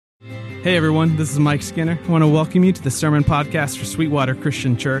Hey everyone, this is Mike Skinner. I want to welcome you to the Sermon Podcast for Sweetwater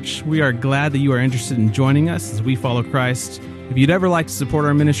Christian Church. We are glad that you are interested in joining us as we follow Christ. If you'd ever like to support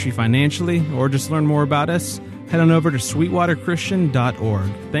our ministry financially or just learn more about us, head on over to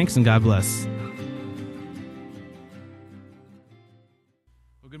sweetwaterchristian.org. Thanks and God bless.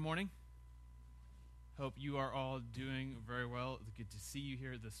 Well, good morning. Hope you are all doing very well. It's good to see you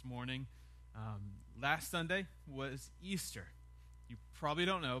here this morning. Last Sunday was Easter. You probably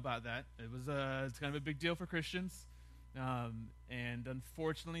don't know about that. It's kind of a big deal for Christians. And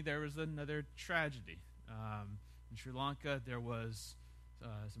unfortunately, there was another tragedy. In Sri Lanka, there was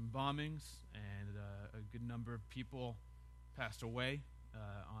some bombings, and a good number of people passed away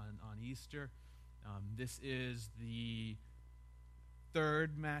on Easter. This is the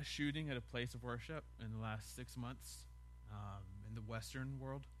third mass shooting at a place of worship in the last 6 months in the Western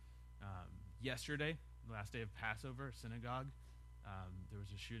world. Yesterday, the last day of Passover, synagogue, there was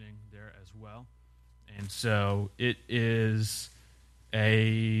a shooting there as well. And so it's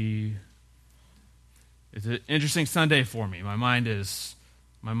an interesting Sunday for me. My mind is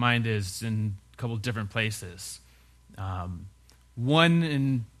in a couple of different places. One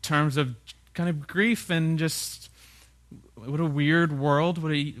in terms of kind of grief and just what a weird world,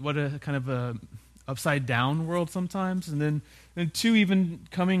 what a kind of a upside down world sometimes. And then two, even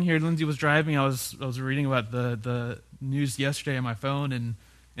coming here, Lindsay was driving. I was reading about the news yesterday on my phone, and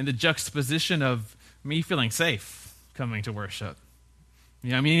the juxtaposition of me feeling safe coming to worship.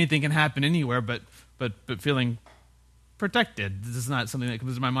 You know, I mean, anything can happen anywhere, but feeling protected. This is not something that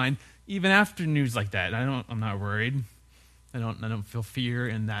comes to my mind even after news like that. I'm not worried. I don't feel fear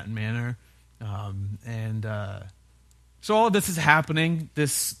in that manner. So all of this is happening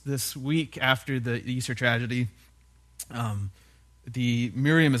this week after the Easter tragedy. The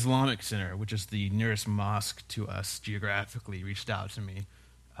Miriam Islamic Center, which is the nearest mosque to us geographically, reached out to me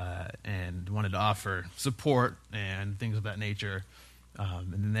and wanted to offer support and things of that nature.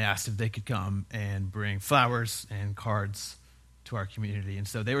 And then they asked if they could come and bring flowers and cards to our community. And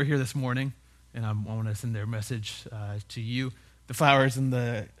so they were here this morning, and I want to send their message to you. The flowers in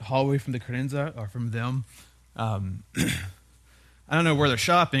the hallway from the credenza are from them. I don't know where they're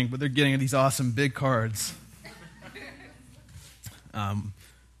shopping, but they're getting these awesome big cards.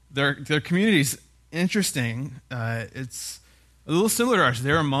 Their community's interesting. It's a little similar to ours.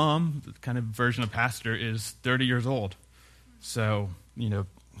 Their mom, the kind of version of pastor, is 30 years old. So,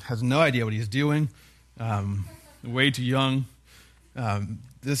 has no idea what he's doing. Way too young.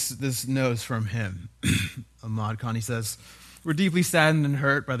 This knows from him. Ahmad Khan, he says, "We're deeply saddened and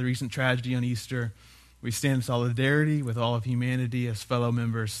hurt by the recent tragedy on Easter. We stand in solidarity with all of humanity as fellow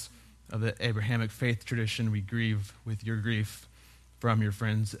members of the Abrahamic faith tradition. We grieve with your grief. From your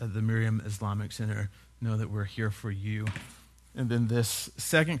friends at the Miriam Islamic Center, know that we're here for you." And then this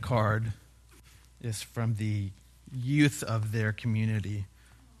second card is from the youth of their community.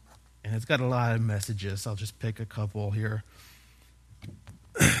 And it's got a lot of messages. I'll just pick a couple here,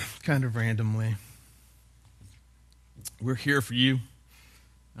 kind of randomly. We're here for you.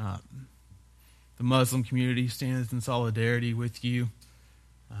 The Muslim community stands in solidarity with you.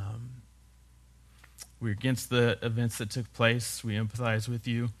 We're against the events that took place. We empathize with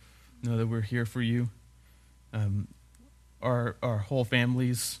you. Know that we're here for you. Our whole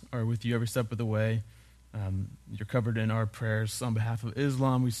families are with you every step of the way. You're covered in our prayers. On behalf of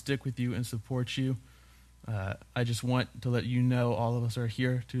Islam, we stick with you and support you. I just want to let you know all of us are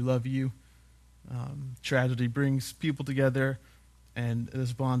here to love you. Tragedy brings people together, and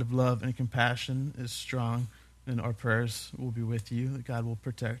this bond of love and compassion is strong, and our prayers will be with you, that God will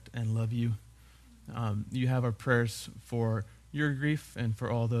protect and love you. You have our prayers for your grief and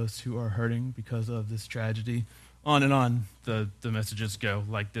for all those who are hurting because of this tragedy. On and on the messages go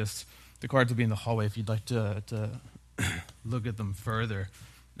like this. The cards will be in the hallway if you'd like to look at them further.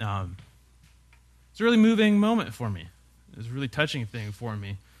 It's a really moving moment for me. It's a really touching thing for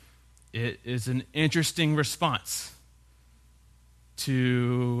me. It is an interesting response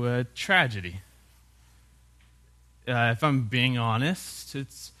to a tragedy. If I'm being honest,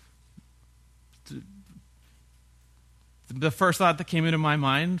 it's the first thought that came into my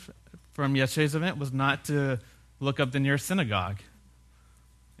mind from yesterday's event was not to look up the nearest synagogue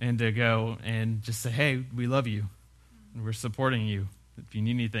and to go and just say, "Hey, we love you, and we're supporting you. If you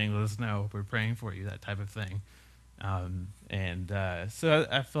need anything, let us know. We're praying for you," that type of thing. So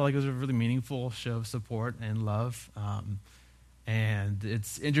I felt like it was a really meaningful show of support and love. And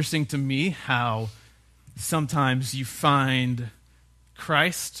it's interesting to me how sometimes you find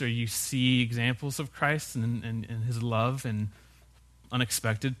Christ, or you see examples of Christ and his love in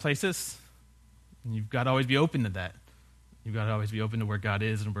unexpected places. And you've got to always be open to that. You've got to always be open to where God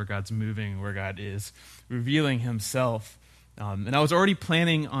is and where God's moving, where God is revealing himself. And I was already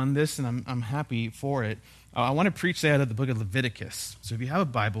planning on this, and I'm happy for it. I want to preach out of the book of Leviticus. So if you have a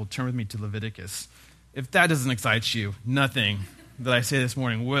Bible, turn with me to Leviticus. If that doesn't excite you, nothing that I say this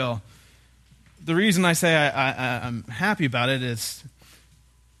morning will. The reason I say I'm happy about it is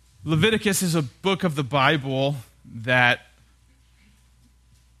Leviticus is a book of the Bible that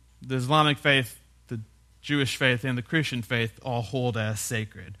the Islamic faith, the Jewish faith, and the Christian faith all hold as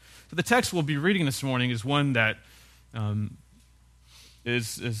sacred. So the text we'll be reading this morning is one that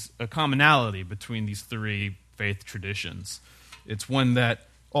is a commonality between these three faith traditions. It's one that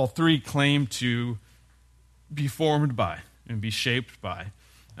all three claim to be formed by and be shaped by.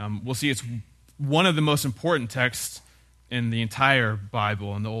 We'll see it's one of the most important texts in the entire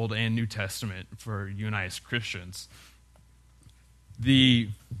Bible, in the Old and New Testament, for you and I as Christians. The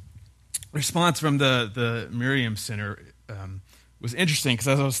response from the Miriam Center was interesting, because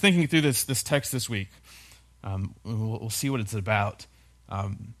as I was thinking through this text this week, we'll see what it's about.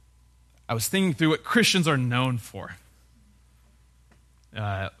 I was thinking through what Christians are known for.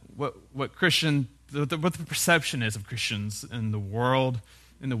 What the perception is of Christians in the world,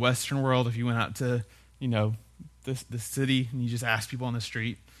 in the Western world. If you went out to, the city and you just ask people on the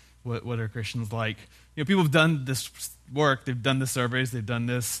street, what are Christians like? People have done this work, they've done the surveys, they've done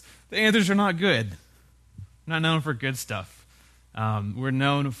this. The answers are not good. We're not known for good stuff. We're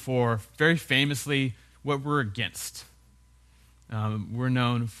known for, very famously, what we're against. We're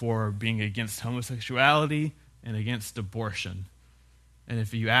known for being against homosexuality and against abortion. And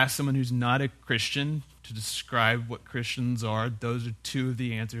if you ask someone who's not a Christian to describe what Christians are, those are two of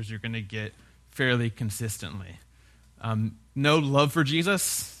the answers you're going to get fairly consistently. No love for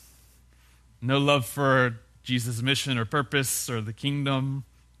Jesus, no love for Jesus' mission or purpose or the kingdom,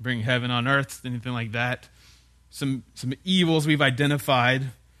 bring heaven on earth, anything like that. Some evils we've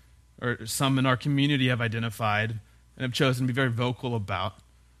identified, or some in our community have identified, and have chosen to be very vocal about,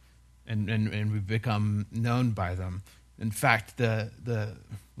 and we've become known by them. In fact, the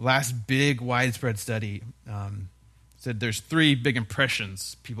last big widespread study said there's three big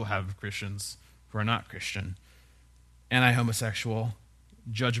impressions people have of Christians who are not Christian: anti-homosexual,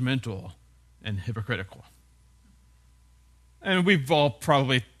 judgmental, and hypocritical. And we've all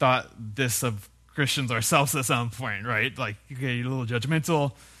probably thought this of Christians ourselves at some point, right? Like, okay, you're a little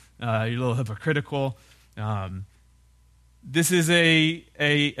judgmental, you're a little hypocritical. This is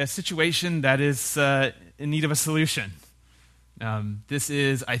a situation that is in need of a solution. This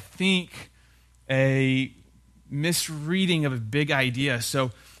is, I think, a misreading of a big idea.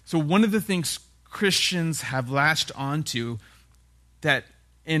 So one of the things Christians have latched onto that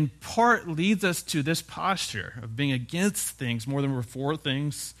in part leads us to this posture of being against things more than we're for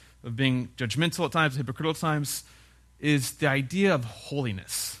things, of being judgmental at times, hypocritical at times, is the idea of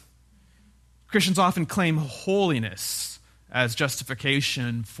holiness. Christians often claim holiness as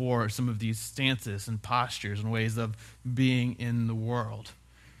justification for some of these stances and postures and ways of being in the world.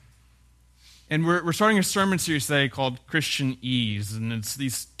 And we're starting a sermon series today called Christian Ease, and it's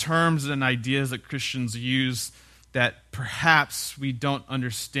these terms and ideas that Christians use that perhaps we don't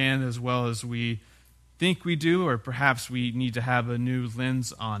understand as well as we think we do, or perhaps we need to have a new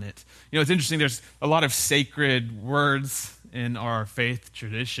lens on it. It's interesting, there's a lot of sacred words in our faith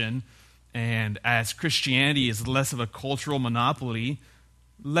tradition, and as Christianity is less of a cultural monopoly,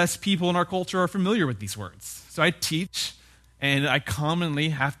 less people in our culture are familiar with these words. So I teach, and I commonly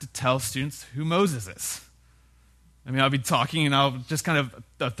have to tell students who Moses is. I'll be talking, and I'll just kind of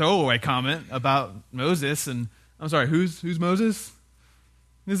a throwaway comment about Moses, and I'm sorry, who's Moses?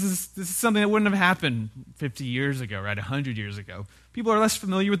 This is something that wouldn't have happened 50 years ago, right? 100 years ago. People are less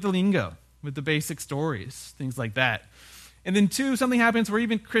familiar with the lingo, with the basic stories, things like that. And then two, something happens where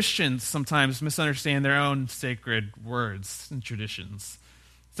even Christians sometimes misunderstand their own sacred words and traditions.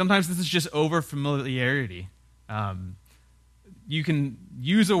 Sometimes this is just over familiarity. You can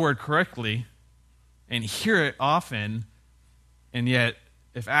use a word correctly and hear it often, and yet,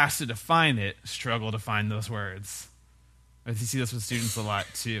 if asked to define it, struggle to find those words. You see this with students a lot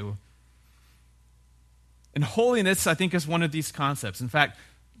too. And holiness, I think, is one of these concepts. In fact,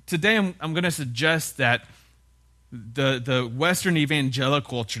 today I'm going to suggest that the Western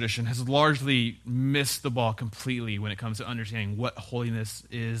evangelical tradition has largely missed the ball completely when it comes to understanding what holiness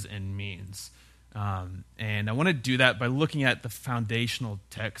is and means. And I want to do that by looking at the foundational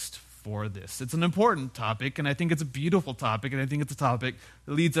text for this. It's an important topic, and I think it's a beautiful topic, and I think it's a topic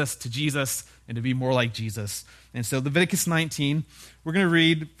that leads us to Jesus and to be more like Jesus. And so Leviticus 19, we're going to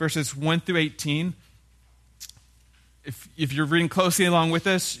read verses 1 through 18. If you're reading closely along with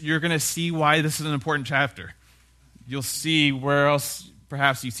us, you're going to see why this is an important chapter. You'll see where else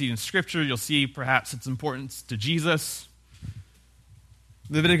perhaps you see it in Scripture. You'll see perhaps its importance to Jesus.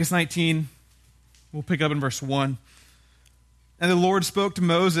 Leviticus 19, we'll pick up in verse 1. And the Lord spoke to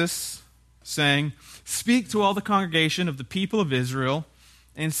Moses, saying, "Speak to all the congregation of the people of Israel,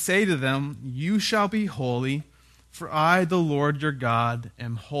 and say to them, you shall be holy, for I, the Lord your God,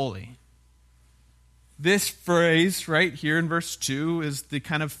 am holy." This phrase right here in verse 2 is the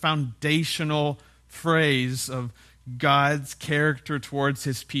kind of foundational phrase of God's character towards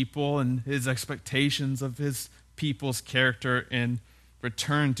his people and his expectations of his people's character in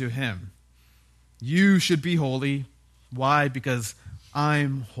return to him. You should be holy. Why? Because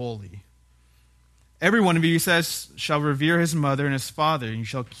I'm holy. Every one of you, he says, shall revere his mother and his father, and you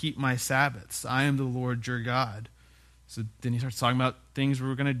shall keep my Sabbaths. I am the Lord your God. So then he starts talking about things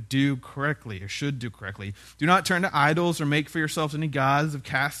we're going to do correctly or should do correctly. Do not turn to idols or make for yourselves any gods of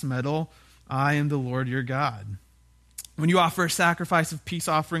cast metal. I am the Lord your God. When you offer a sacrifice of peace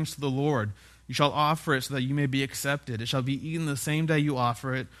offerings to the Lord, you shall offer it so that you may be accepted. It shall be eaten the same day you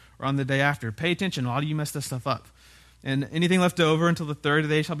offer it or on the day after. Pay attention, all of you mess this stuff up. And anything left over until the third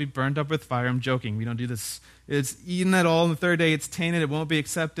day shall be burned up with fire. I'm joking. We don't do this. It's eaten at all. On the third day it's tainted. It won't be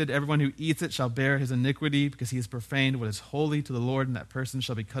accepted. Everyone who eats it shall bear his iniquity because he has profaned what is holy to the Lord, and that person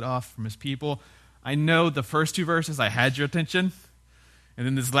shall be cut off from his people. I know the first two verses, I had your attention. And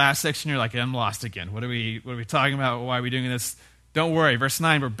then this last section, you're like, I'm lost again. What are we talking about? Why are we doing this? Don't worry. Verse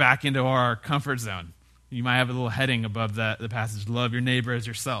 9, we're back into our comfort zone. You might have a little heading above the passage. Love your neighbor as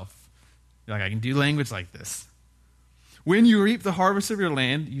yourself. You're like, I can do language like this. When you reap the harvest of your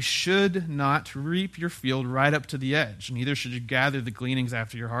land, you should not reap your field right up to the edge, neither should you gather the gleanings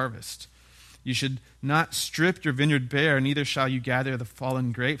after your harvest. You should not strip your vineyard bare, neither shall you gather the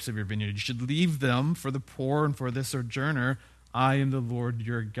fallen grapes of your vineyard. You should leave them for the poor and for the sojourner. I am the Lord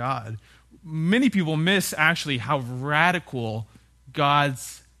your God. Many people miss actually how radical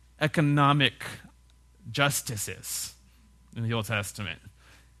God's economic justice is in the Old Testament.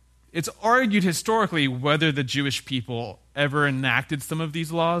 It's argued historically whether the Jewish people ever enacted some of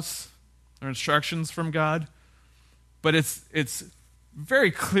these laws or instructions from God, but it's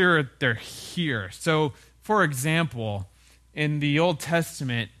very clear they're here. So, for example, in the Old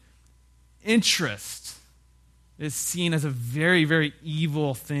Testament, interest is seen as a very, very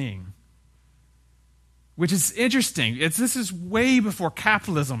evil thing, which is interesting. This is way before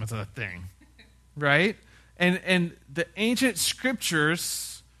capitalism is a thing, right? And the ancient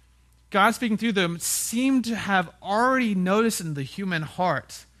scriptures, God speaking through them, seemed to have already noticed in the human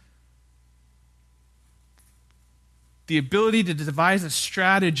heart the ability to devise a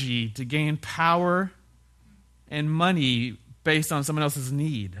strategy to gain power and money based on someone else's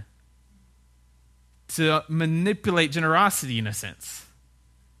need, to manipulate generosity in a sense.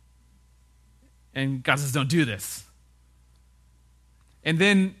 And God says, don't do this. And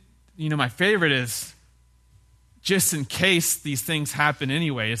then, my favorite is, just in case these things happen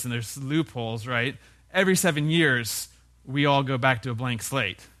anyways, and there's loopholes, right? Every 7 years, we all go back to a blank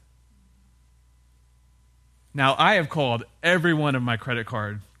slate. Now, I have called every one of my credit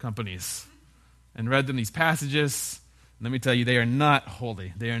card companies and read them these passages. Let me tell you, they are not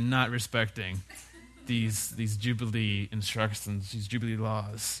holy. They are not respecting these Jubilee instructions, these Jubilee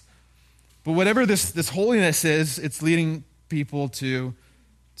laws. But whatever this holiness is, it's leading people to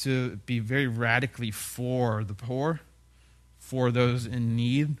be very radically for the poor, for those in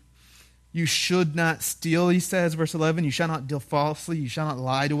need. You should not steal, he says, verse 11. You shall not deal falsely. You shall not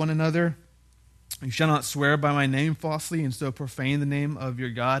lie to one another. You shall not swear by my name falsely and so profane the name of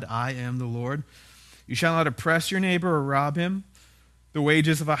your God. I am the Lord. You shall not oppress your neighbor or rob him. The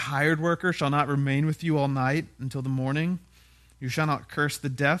wages of a hired worker shall not remain with you all night until the morning. You shall not curse the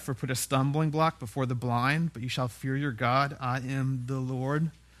deaf or put a stumbling block before the blind, but you shall fear your God. I am the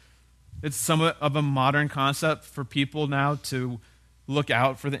Lord. It's somewhat of a modern concept for people now to look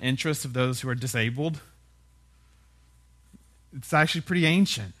out for the interests of those who are disabled. It's actually pretty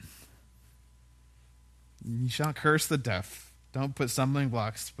ancient. You shall not curse the deaf. Don't put stumbling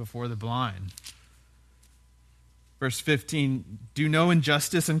blocks before the blind. Verse 15, do no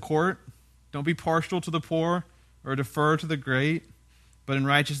injustice in court. Don't be partial to the poor or defer to the great, but in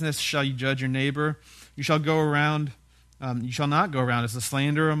righteousness shall you judge your neighbor. You shall not go around as a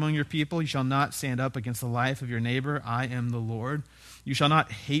slanderer among your people. You shall not stand up against the life of your neighbor. I am the Lord. You shall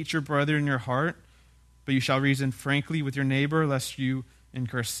not hate your brother in your heart, but you shall reason frankly with your neighbor, lest you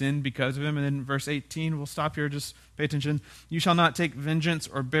incur sin because of him. And then verse 18, we'll stop here, just pay attention. You shall not take vengeance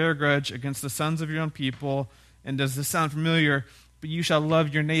or bear grudge against the sons of your own people. And does this sound familiar? But you shall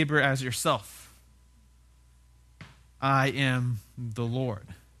love your neighbor as yourself. I am the Lord.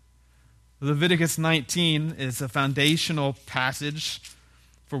 Leviticus 19 is a foundational passage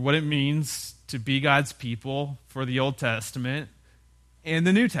for what it means to be God's people for the Old Testament and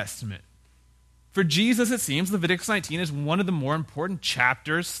the New Testament. For Jesus, it seems, Leviticus 19 is one of the more important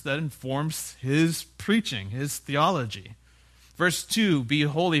chapters that informs his preaching, his theology. Verse 2, be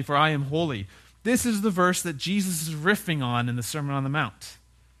holy, for I am holy. This is the verse that Jesus is riffing on in the Sermon on the Mount.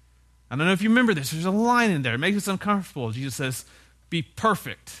 I don't know if you remember this. There's a line in there. It makes us uncomfortable. Jesus says, be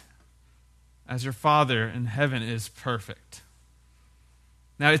perfect as your Father in heaven is perfect.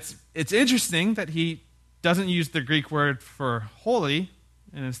 Now, it's interesting that he doesn't use the Greek word for holy,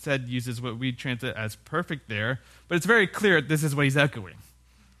 and instead uses what we translate as perfect there, but it's very clear this is what he's echoing.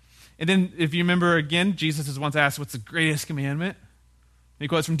 And then, if you remember again, Jesus is once asked, what's the greatest commandment? And he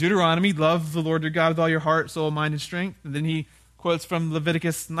quotes from Deuteronomy, love the Lord your God with all your heart, soul, mind, and strength. And then he quotes from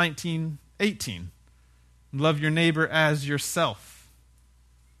Leviticus 19:18, love your neighbor as yourself.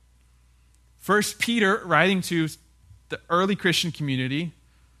 1 Peter, writing to the early Christian community,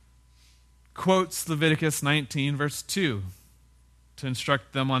 quotes Leviticus 19, verse 2, to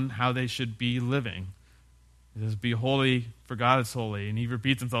instruct them on how they should be living. He says, be holy, for God is holy. And he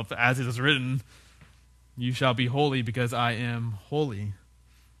repeats himself, as it is written, you shall be holy because I am holy.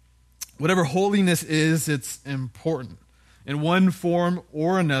 Whatever holiness is, it's important. In one form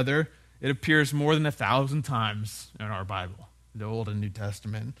or another, it appears more than 1,000 times in our Bible, the Old and New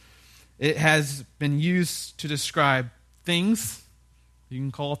Testament. It has been used to describe things. You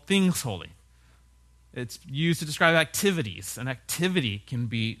can call things holy. It's used to describe activities. An activity can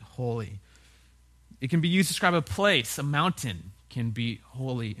be holy. It can be used to describe a place. A mountain can be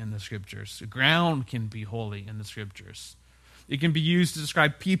holy in the Scriptures. The ground can be holy in the Scriptures. It can be used to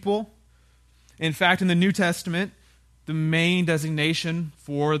describe people. In fact, in the New Testament, the main designation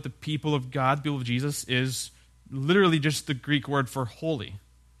for the people of God, the people of Jesus, is literally just the Greek word for holy.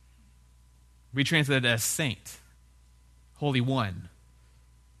 We translate it as saint, Holy One.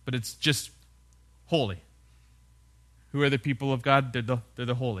 But it's just holy. Who are the people of God? They're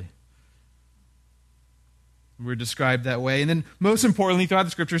the holy. We're described that way. And then most importantly, throughout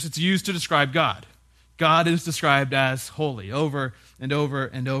the Scriptures, it's used to describe God. God is described as holy over and over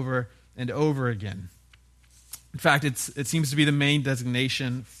and over and over again. In fact, it seems to be the main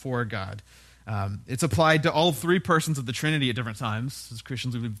designation for God. It's applied to all three persons of the Trinity at different times. As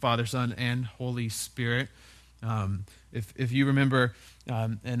Christians, we believe Father, Son, and Holy Spirit. If you remember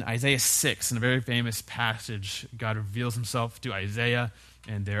in Isaiah 6, in a very famous passage, God reveals himself to Isaiah,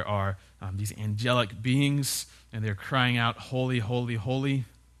 and there are these angelic beings, and they're crying out, holy, holy, holy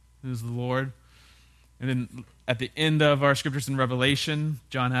is the Lord. And then at the end of our scriptures in Revelation,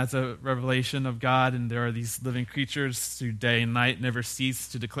 John has a revelation of God, and there are these living creatures who day and night never cease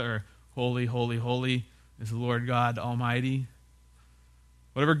to declare, holy, holy, holy is the Lord God Almighty.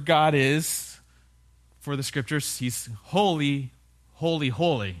 Whatever God is for the Scriptures, he's holy, holy,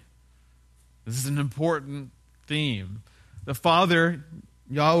 holy. This is an important theme. The Father,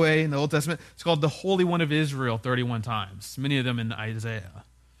 Yahweh in the Old Testament, is called the Holy One of Israel 31 times, many of them in Isaiah.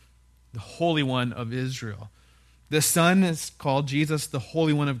 The Holy One of Israel. The Son is called Jesus, the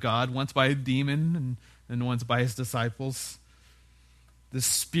Holy One of God, once by a demon and once by his disciples. The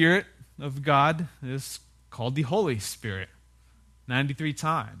Spirit of God is called the Holy Spirit 93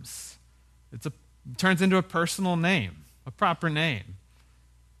 times. It turns into a personal name, a proper name.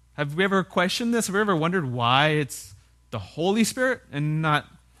 Have we ever questioned this? Have we ever wondered why it's the Holy Spirit and not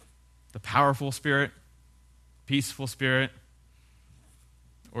the powerful Spirit, peaceful Spirit,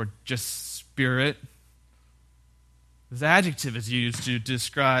 or just Spirit? This adjective is used to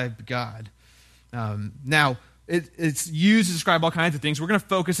describe God. Now, it's used to describe all kinds of things. We're going to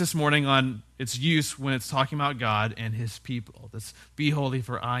focus this morning on its use when it's talking about God and his people. This, be holy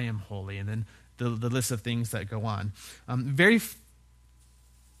for I am holy, and then the list of things that go on.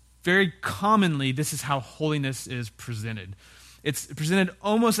 Very commonly, this is how holiness is presented. It's presented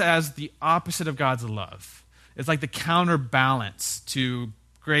almost as the opposite of God's love. It's like the counterbalance to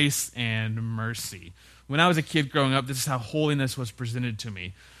grace and mercy. When I was a kid growing up, this is how holiness was presented to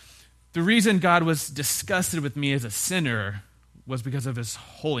me. The reason God was disgusted with me as a sinner was because of his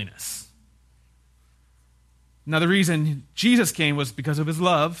holiness. Now, the reason Jesus came was because of his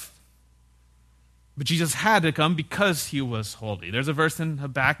love, but Jesus had to come because he was holy. There's a verse in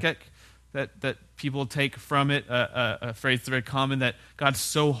Habakkuk that people take from it, a phrase that's very common, that God's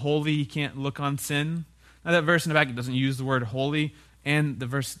so holy he can't look on sin. Now, that verse in Habakkuk doesn't use the word holy, and the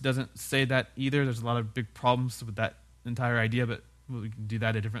verse doesn't say that either. There's a lot of big problems with that entire idea, but we can do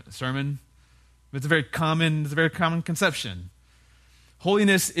that in a different sermon. But it's a very common conception.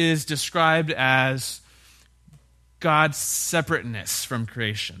 Holiness is described as God's separateness from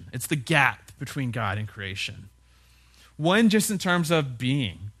creation. It's the gap between God and creation. One, just in terms of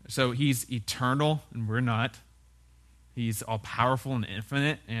being. So he's eternal, and we're not. He's all-powerful and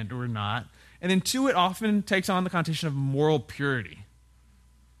infinite, and we're not. And then two, it often takes on the connotation of moral purity.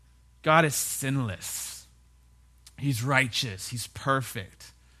 God is sinless. He's righteous. He's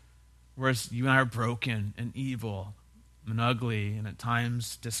perfect. Whereas you and I are broken and evil and ugly and at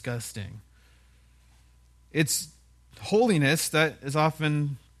times disgusting. It's holiness that is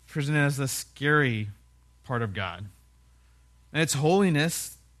often presented as the scary part of God. And it's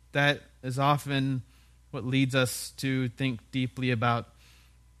holiness that is often what leads us to think deeply about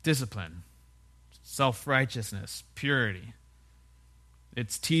discipline, self-righteousness, purity.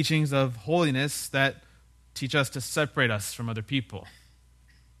 It's teachings of holiness that teach us to separate us from other people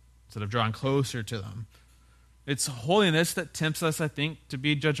instead of drawing closer to them. It's holiness that tempts us, I think, to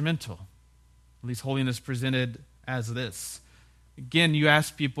be judgmental. At least holiness presented as this. Again, you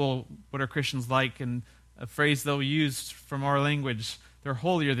ask people, what are Christians like? And a phrase they'll use from our language, they're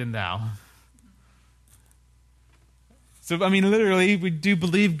holier than thou. So, literally, we do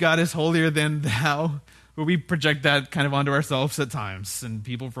believe God is holier than thou, but we project that kind of onto ourselves at times, and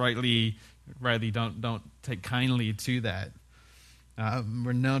people rightly don't take kindly to that.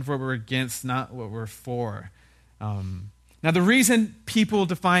 We're known for what we're against, not what we're for. Now, the reason people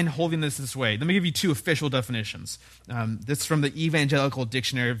define holiness this way, let me give you two official definitions. This is from the Evangelical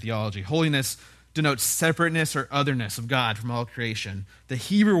Dictionary of Theology. Holiness denotes separateness or otherness of God from all creation. The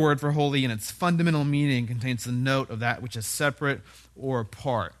Hebrew word for holy in its fundamental meaning contains the note of that which is separate or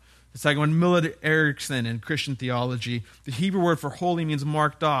apart. The second one, Millard Erickson in Christian theology, the Hebrew word for holy means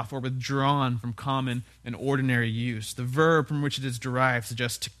marked off or withdrawn from common and ordinary use. The verb from which it is derived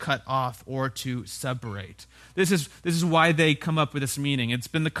suggests to cut off or to separate. This is why they come up with this meaning. It's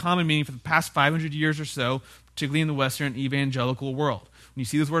been the common meaning for the past 500 years or so, particularly in the Western evangelical world. When you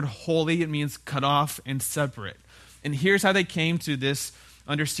see this word holy, it means cut off and separate. And here's how they came to this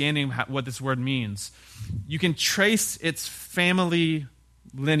understanding of what this word means. You can trace its family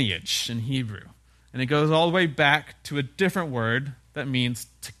lineage in Hebrew. And it goes all the way back to a different word that means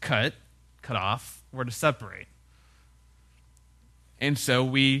to cut off, or to separate. And so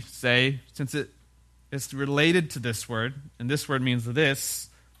we say, since it's related to this word, and this word means this,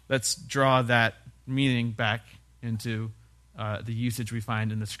 let's draw that meaning back into the usage we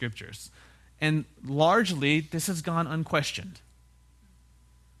find in the scriptures. And largely, this has gone unquestioned.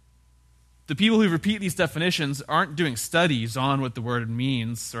 The people who repeat these definitions aren't doing studies on what the word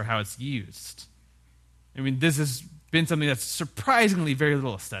means or how it's used. This has been something that's surprisingly very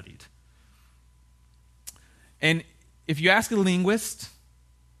little studied. And if you ask a linguist,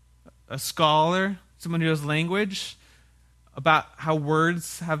 a scholar, someone who knows language, about how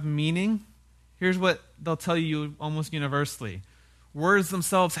words have meaning, here's what they'll tell you almost universally. Words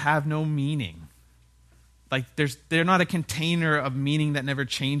themselves have no meaning. They're not a container of meaning that never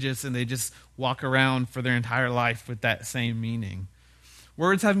changes and they just walk around for their entire life with that same meaning.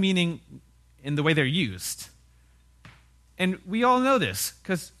 Words have meaning in the way they're used. And we all know this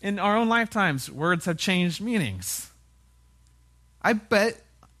because in our own lifetimes, words have changed meanings.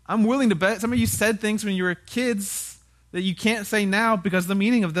 I'm willing to bet some of you said things when you were kids that you can't say now because the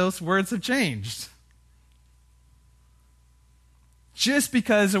meaning of those words have changed. Just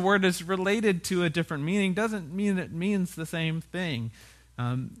because a word is related to a different meaning doesn't mean it means the same thing.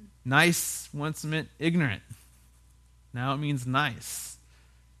 Nice once meant ignorant. Now it means nice.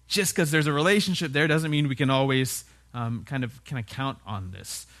 Just because there's a relationship there doesn't mean we can always kind of count on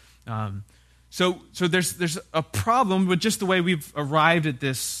this. So there's a problem with just the way we've arrived at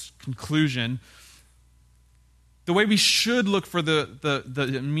this conclusion. The way we should look for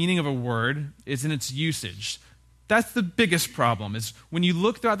the meaning of a word is in its usage. That's the biggest problem, is when you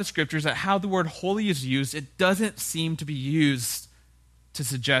look throughout the scriptures at how the word holy is used, it doesn't seem to be used to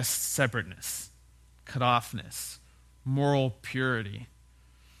suggest separateness, cut-offness, moral purity.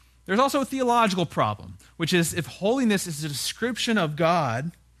 There's also a theological problem, which is if holiness is a description of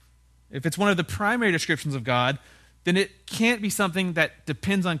God, if it's one of the primary descriptions of God, then it can't be something that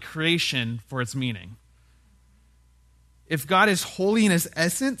depends on creation for its meaning. If God is holy in his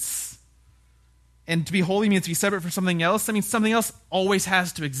essence, and to be holy means to be separate from something else, that means something else always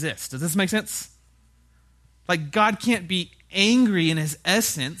has to exist. Does this make sense? God can't be angry in his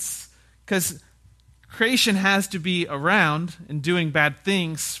essence because creation has to be around and doing bad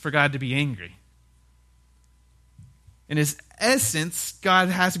things for God to be angry. In his essence, God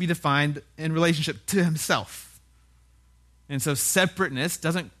has to be defined in relationship to himself. And so separateness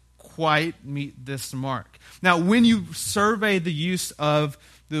doesn't quite meet this mark. Now, when you survey the use of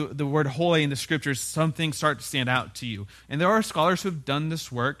the word holy in the scriptures, some things start to stand out to you. And there are scholars who have done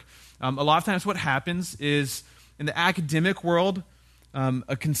this work. A lot of times what happens is in the academic world,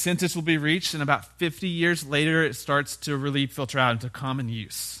 a consensus will be reached, and about 50 years later, it starts to really filter out into common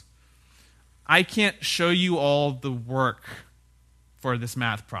use. I can't show you all the work for this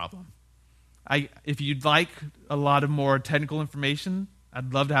math problem. If you'd like a lot of more technical information,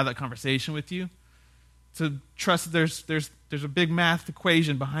 I'd love to have that conversation with you. So trust that there's a big math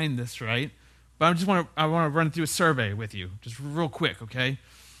equation behind this, right? But I want to run through a survey with you, just real quick, okay?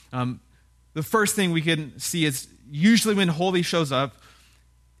 The first thing we can see is usually when holy shows up,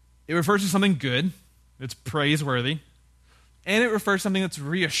 it refers to something good, it's praiseworthy, and it refers to something that's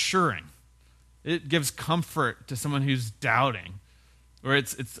reassuring. It gives comfort to someone who's doubting, or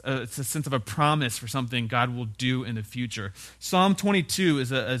it's a sense of a promise for something God will do in the future. Psalm 22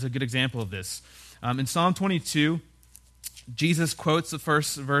 is a good example of this. In Psalm 22, Jesus quotes the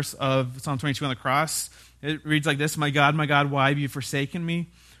first verse of Psalm 22 on the cross. It reads like this: my God, why have you forsaken me?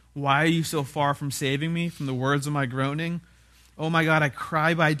 Why are you so far from saving me from the words of my groaning? Oh my God, I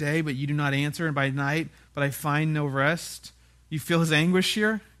cry by day, but you do not answer, and by night, but I find no rest. You feel his anguish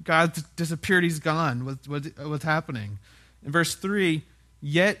here? God's disappeared, he's gone. What's happening? In verse 3,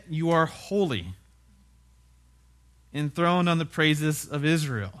 yet you are holy, enthroned on the praises of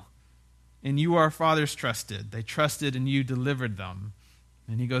Israel. And you our fathers trusted. They trusted and you delivered them.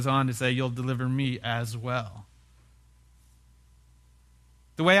 And he goes on to say, you'll deliver me as well.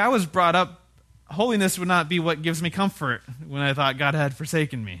 The way I was brought up, holiness would not be what gives me comfort when I thought God had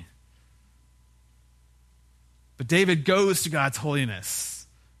forsaken me. But David goes to God's holiness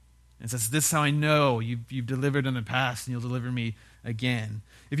and says, this is how I know you've delivered in the past and you'll deliver me again.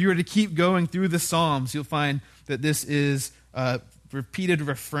 If you were to keep going through the Psalms, you'll find that this is a repeated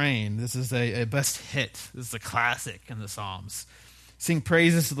refrain. This is a best hit. This is a classic in the Psalms. Sing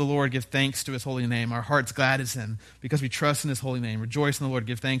praises to the Lord, give thanks to his holy name. Our hearts gladden him because we trust in his holy name. Rejoice in the Lord,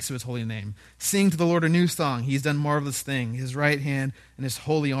 give thanks to his holy name. Sing to the Lord a new song. He's done marvelous things. His right hand and his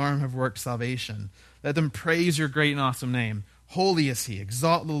holy arm have worked salvation. Let them praise your great and awesome name. Holy is he.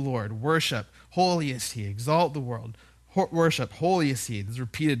 Exalt the Lord. Worship. Holy is he. Exalt the world. Worship. Holy is he. This is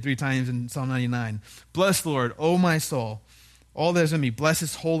repeated 3 times in Psalm 99. Bless the Lord, O my soul. All that is in me, bless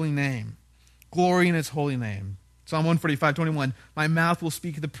his holy name. Glory in his holy name. Psalm 145:21. My mouth will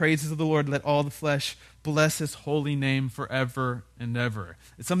speak the praises of the Lord. Let all the flesh bless his holy name forever and ever.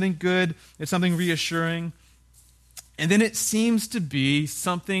 It's something good. It's something reassuring. And then it seems to be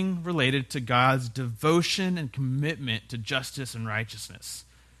something related to God's devotion and commitment to justice and righteousness.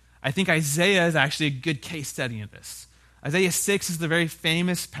 I think Isaiah is actually a good case study in this. Isaiah 6 is the very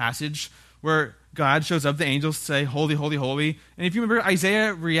famous passage where God shows up, the angels say, holy, holy, holy. And if you remember,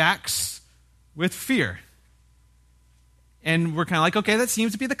 Isaiah reacts with fear. And we're kind of like, okay, that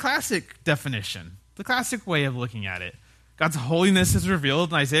seems to be the classic definition, the classic way of looking at it. God's holiness is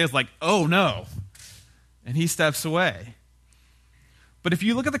revealed, and Isaiah's like, oh no. And he steps away. But if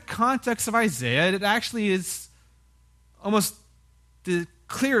you look at the context of Isaiah, it actually is almost the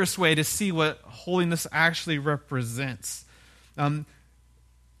clearest way to see what holiness actually represents.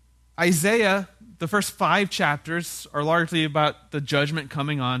 Isaiah, the first 5 chapters are largely about the judgment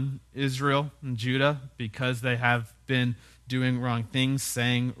coming on Israel and Judah because they have been doing wrong things,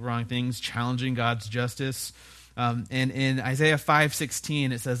 saying wrong things, challenging God's justice. And in Isaiah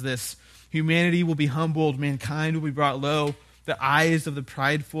 5:16, it says this: humanity will be humbled, mankind will be brought low, the eyes of the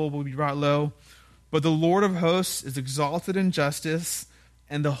prideful will be brought low. But the Lord of hosts is exalted in justice,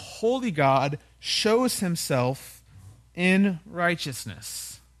 and the holy God shows himself in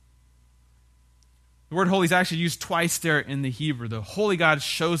righteousness. The word holy is actually used twice there in the Hebrew. The holy God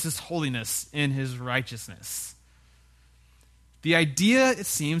shows his holiness in his righteousness. The idea, it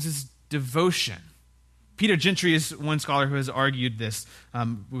seems, is devotion. Peter Gentry is one scholar who has argued this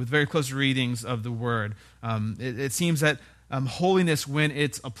with very close readings of the word. It seems that holiness, when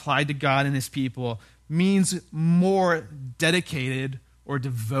it's applied to God and his people, means more dedicated or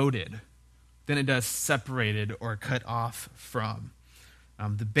devoted than it does separated or cut off from.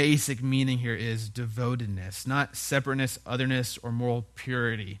 The basic meaning here is devotedness, not separateness, otherness, or moral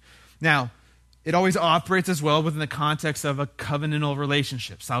purity. Now, it always operates as well within the context of a covenantal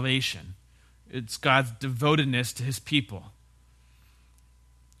relationship, salvation. It's God's devotedness to his people.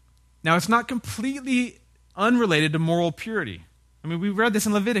 Now, it's not completely unrelated to moral purity. I mean, we read this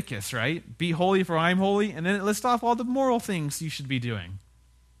in Leviticus, right? Be holy for I am holy, and then it lists off all the moral things you should be doing.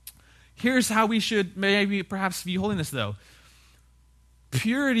 Here's how we should maybe perhaps view holiness, though.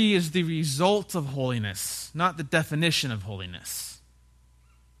 Purity is the result of holiness, not the definition of holiness.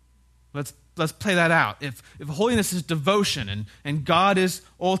 Let's play that out. If holiness is devotion and God is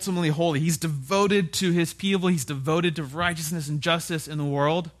ultimately holy, he's devoted to his people, he's devoted to righteousness and justice in the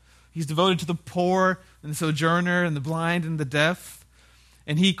world, he's devoted to the poor and the sojourner and the blind and the deaf,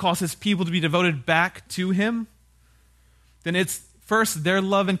 and he calls his people to be devoted back to him, then it's first their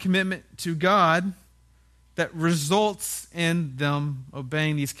love and commitment to God that results in them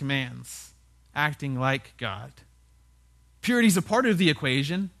obeying these commands, acting like God. Purity is a part of the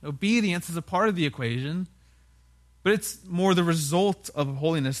equation. Obedience is a part of the equation. But it's more the result of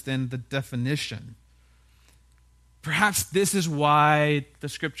holiness than the definition. Perhaps this is why the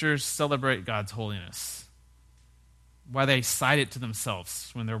scriptures celebrate God's holiness. Why they cite it to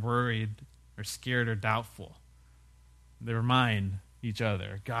themselves when they're worried or scared or doubtful. They remind each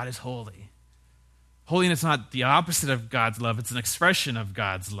other, God is holy. Holiness is not the opposite of God's love. It's an expression of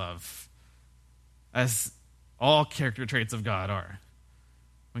God's love. As all character traits of God are.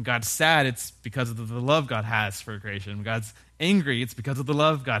 When God's sad, it's because of the love God has for creation. When God's angry, it's because of the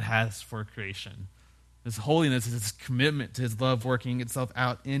love God has for creation. His holiness is his commitment to his love working itself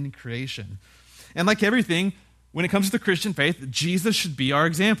out in creation. And like everything, when it comes to the Christian faith, Jesus should be our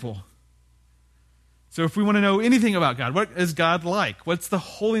example. So if we want to know anything about God, what is God like? What's the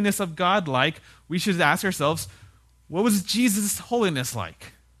holiness of God like? We should ask ourselves, what was Jesus' holiness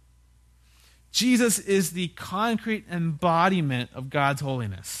like? Jesus is the concrete embodiment of God's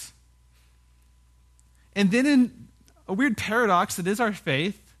holiness. And then in a weird paradox that is our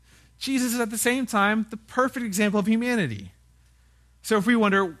faith, Jesus is at the same time the perfect example of humanity. So if we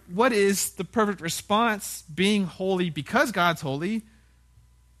wonder, what is the perfect response being holy because God's holy,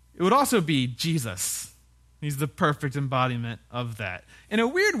 it would also be Jesus. He's the perfect embodiment of that. In a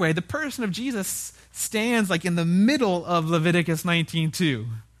weird way, the person of Jesus stands like in the middle of Leviticus 19:2.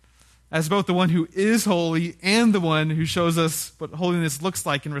 As both the one who is holy and the one who shows us what holiness looks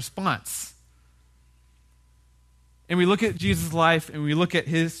like in response. And we look at Jesus' life and we look at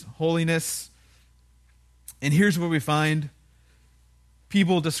his holiness, and here's what we find.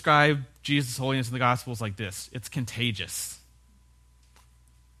 People describe Jesus' holiness in the Gospels like this: it's contagious.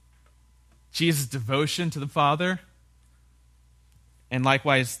 Jesus' devotion to the Father, and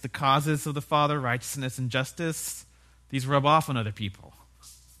likewise the causes of the Father, righteousness and justice, these rub off on other people.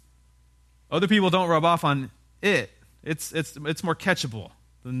 Other people don't rub off on it. It's more catchable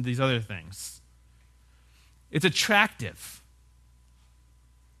than these other things. It's attractive.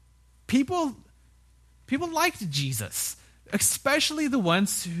 People liked Jesus, especially the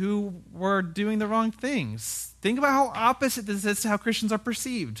ones who were doing the wrong things. Think about how opposite this is to how Christians are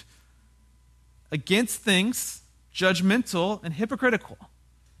perceived. Against things, judgmental, and hypocritical.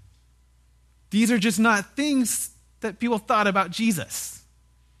 These are just not things that people thought about Jesus.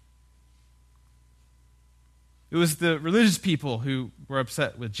 It was the religious people who were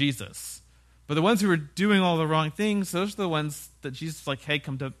upset with Jesus. But the ones who were doing all the wrong things, those are the ones that Jesus was like, hey,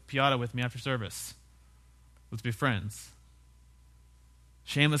 come to Piata with me after service. Let's be friends.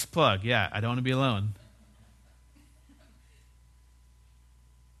 Shameless plug. Yeah, I don't want to be alone.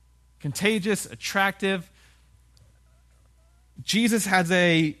 Contagious, attractive. Jesus has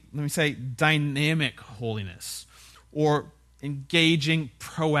a, let me say, dynamic holiness or engaging,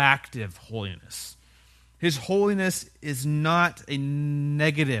 proactive holiness. His holiness is not a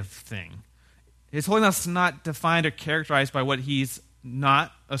negative thing. His holiness is not defined or characterized by what he's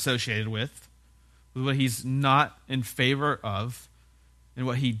not associated with what he's not in favor of, and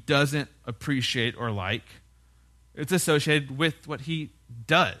what he doesn't appreciate or like. It's associated with what he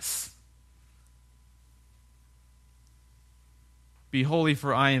does. Be holy,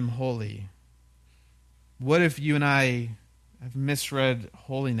 for I am holy. What if you and I have misread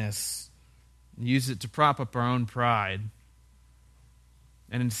holiness and use it to prop up our own pride,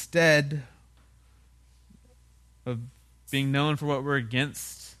 and instead of being known for what we're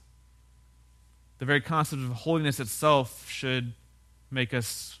against, the very concept of holiness itself should make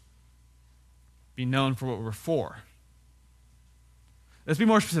us be known for what we're for. Let's be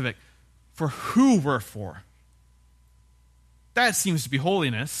more specific. For who we're for. That seems to be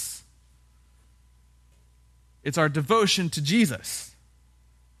holiness. It's our devotion to Jesus.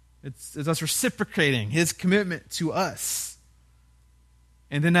 It's us reciprocating his commitment to us.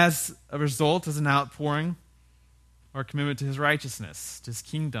 And then as a result, as an outpouring, our commitment to his righteousness, to his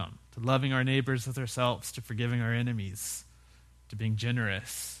kingdom, to loving our neighbors as ourselves, to forgiving our enemies, to being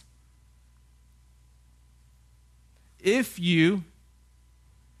generous. If you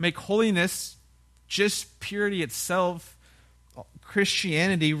make holiness just purity itself,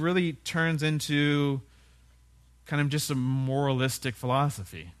 Christianity really turns into kind of just a moralistic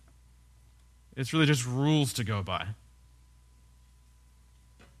philosophy. It's really just rules to go by.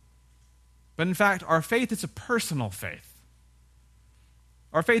 But in fact, our faith is a personal faith.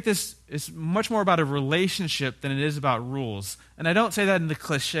 Our faith is much more about a relationship than it is about rules. And I don't say that in the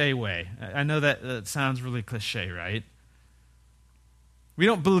cliche way. I know that sounds really cliche, right? We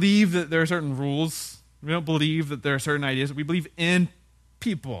don't believe that there are certain rules. We don't believe that there are certain ideas. We believe in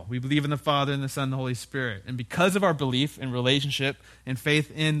people. We believe in the Father and the Son and the Holy Spirit. And because of our belief and relationship and faith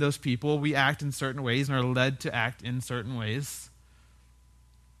in those people, we act in certain ways and are led to act in certain ways.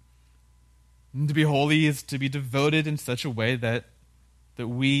 And to be holy is to be devoted in such a way that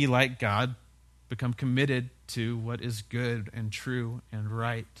we, like God, become committed to what is good and true and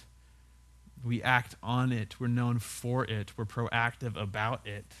right. We act on it. We're known for it. We're proactive about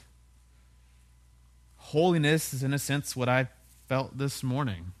it. Holiness is, in a sense, what I felt this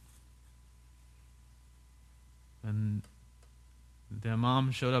morning. And the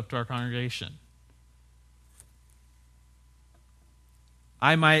imam showed up to our congregation.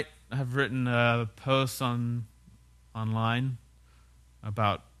 I might have written a post online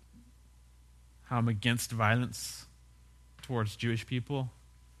about how I'm against violence towards Jewish people,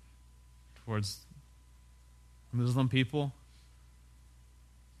 towards Muslim people.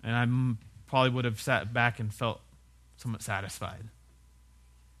 And I probably would have sat back and felt somewhat satisfied.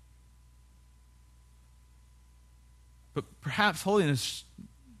 But perhaps holiness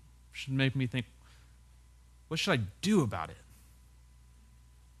should make me think, what should I do about it?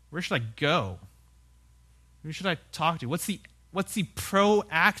 Where should I go? Who should I talk to? What's the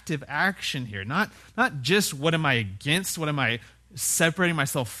proactive action here? Not just what am I against, what am I separating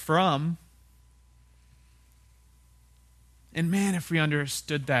myself from? And man, if we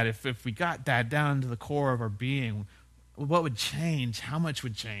understood that, if we got that down to the core of our being, what would change? How much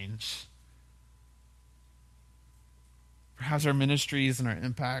would change? Perhaps our ministries and our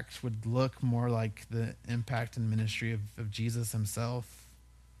impact would look more like the impact and ministry of Jesus himself.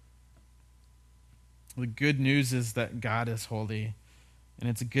 The good news is that God is holy, and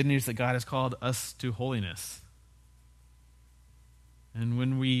it's a good news that God has called us to holiness. And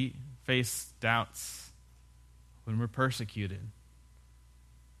when we face doubts, when we're persecuted,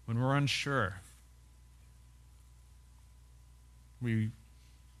 when we're unsure, we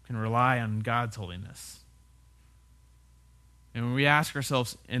can rely on God's holiness. And when we ask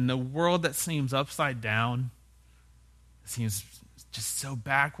ourselves, in the world that seems upside down, seems just so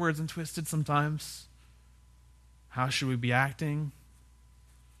backwards and twisted sometimes, how should we be acting?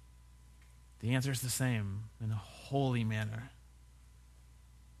 The answer is the same, in a holy manner,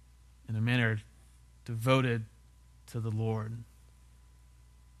 in a manner devoted to the Lord,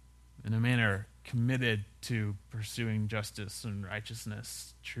 in a manner committed to pursuing justice and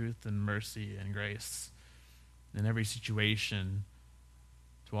righteousness, truth and mercy and grace in every situation,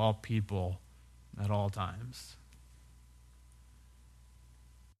 to all people, at all times.